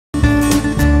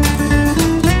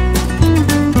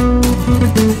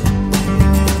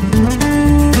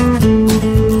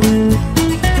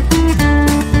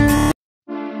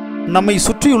நம்மை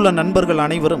சுற்றியுள்ள நண்பர்கள்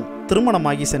அனைவரும்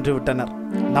திருமணமாகி சென்று விட்டனர்.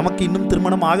 நமக்கு இன்னும்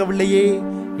திருமணம் ஆகவில்லையே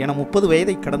என 30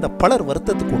 வயதை கடந்த பலர்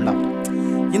வருத்தத்துக்கு உள்ளார்.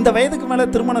 இந்த வயதுக்கு மேலே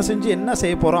திருமணம் செஞ்சு என்ன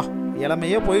செய்ய போகிறோம்,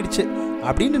 இளமையே போயிடுச்சு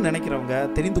அப்படின்னு நினைக்கிறவங்க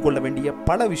தெரிந்து கொள்ள வேண்டிய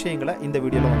பல விஷயங்களை இந்த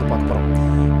வீடியோவில் வந்து பார்க்க போகிறோம்.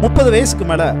 30 வயசுக்கு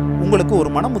மேலே உங்களுக்கு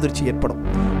ஒரு மனமுதிர்ச்சி ஏற்படும்.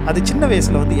 அது சின்ன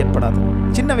வயசில் ஏற்படாது.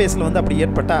 சின்ன வயசில் அப்படி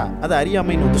ஏற்பட்டால் அது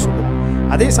அறியாமைன்னு வந்து சொல்லுவோம்.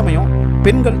 அதே சமயம்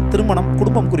பெண்கள் திருமணம்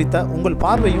குடும்பம் குறித்த உங்கள்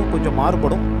பார்வையும் கொஞ்சம்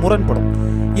மாறுபடும், முரண்படும்.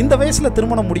 இந்த வயசில்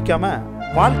திருமணம் முடிக்காமல்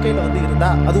வாழ்க்கையில்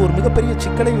இருந்தால் அது ஒரு மிகப்பெரிய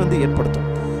சிக்கலை ஏற்படுத்தும்.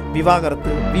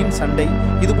 விவாகரத்து, வீண் சண்டை,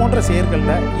 இது போன்ற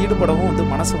செயல்களில் ஈடுபடவும்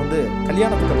மனசு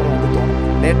கல்யாணத்துக்கு அப்புறம் தோணும்.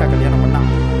 லேட்டாக கல்யாணம் பண்ணால்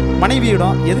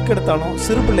மனைவியிடம் எதுக்கு எடுத்தாலும்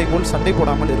சிறு பிள்ளை போல் சண்டை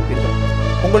போடாமல் இருப்பீர்கள்.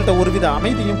 உங்கள்கிட்ட ஒருவித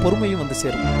அமைதியும் பொறுமையும்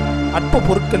சேரும். அற்ப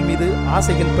பொருட்கள் மீது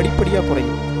ஆசைகள் படிப்படியாக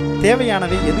குறையும்.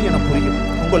 தேவையானவை எது என புரியும்.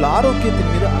 உங்கள்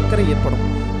ஆரோக்கியத்தின் மீது அக்கறை ஏற்படும்.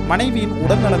 மனைவியின்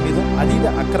உடல்நலம் மீதும் அதீத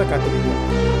அக்கறை காட்டுவீர்கள்.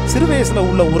 சிறு வயசில்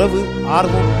உள்ள உறவு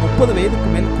ஆர்வம் 30 வயதுக்கு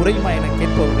மேல் குறையுமா என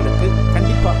கேட்பவர்களுக்கு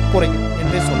கண்டிப்பாக குறையும்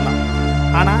என்றே சொல்லலாம்.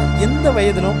 ஆனால் எந்த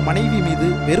வயதிலும் மனைவி மீது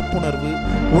வெறுப்புணர்வு,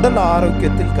 உடல்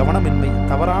ஆரோக்கியத்தில் கவனமின்மை,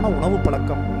 தவறான உணவு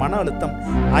பழக்கம், மன அழுத்தம்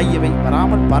ஆகியவை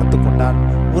வராமல் பார்த்து கொண்டால்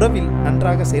உறவில்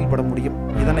நன்றாக செயல்பட முடியும்.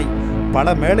 இதனை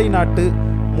பல மேலை நாட்டு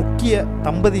முக்கிய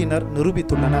தம்பதியினர்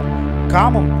நிரூபித்துள்ளனர்.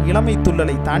 காமம், இளமை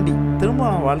துள்ளலை தாண்டி திருமண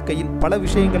வாழ்க்கையில் பல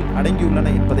விஷயங்கள் அடங்கியுள்ளன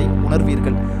என்பதை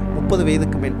உணர்வீர்கள். 30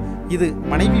 வயதுக்கு மேல் இது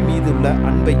மனைவி மீது உள்ள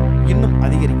அன்பை இன்னும்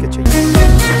அதிகரிக்க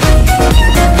செய்யும்.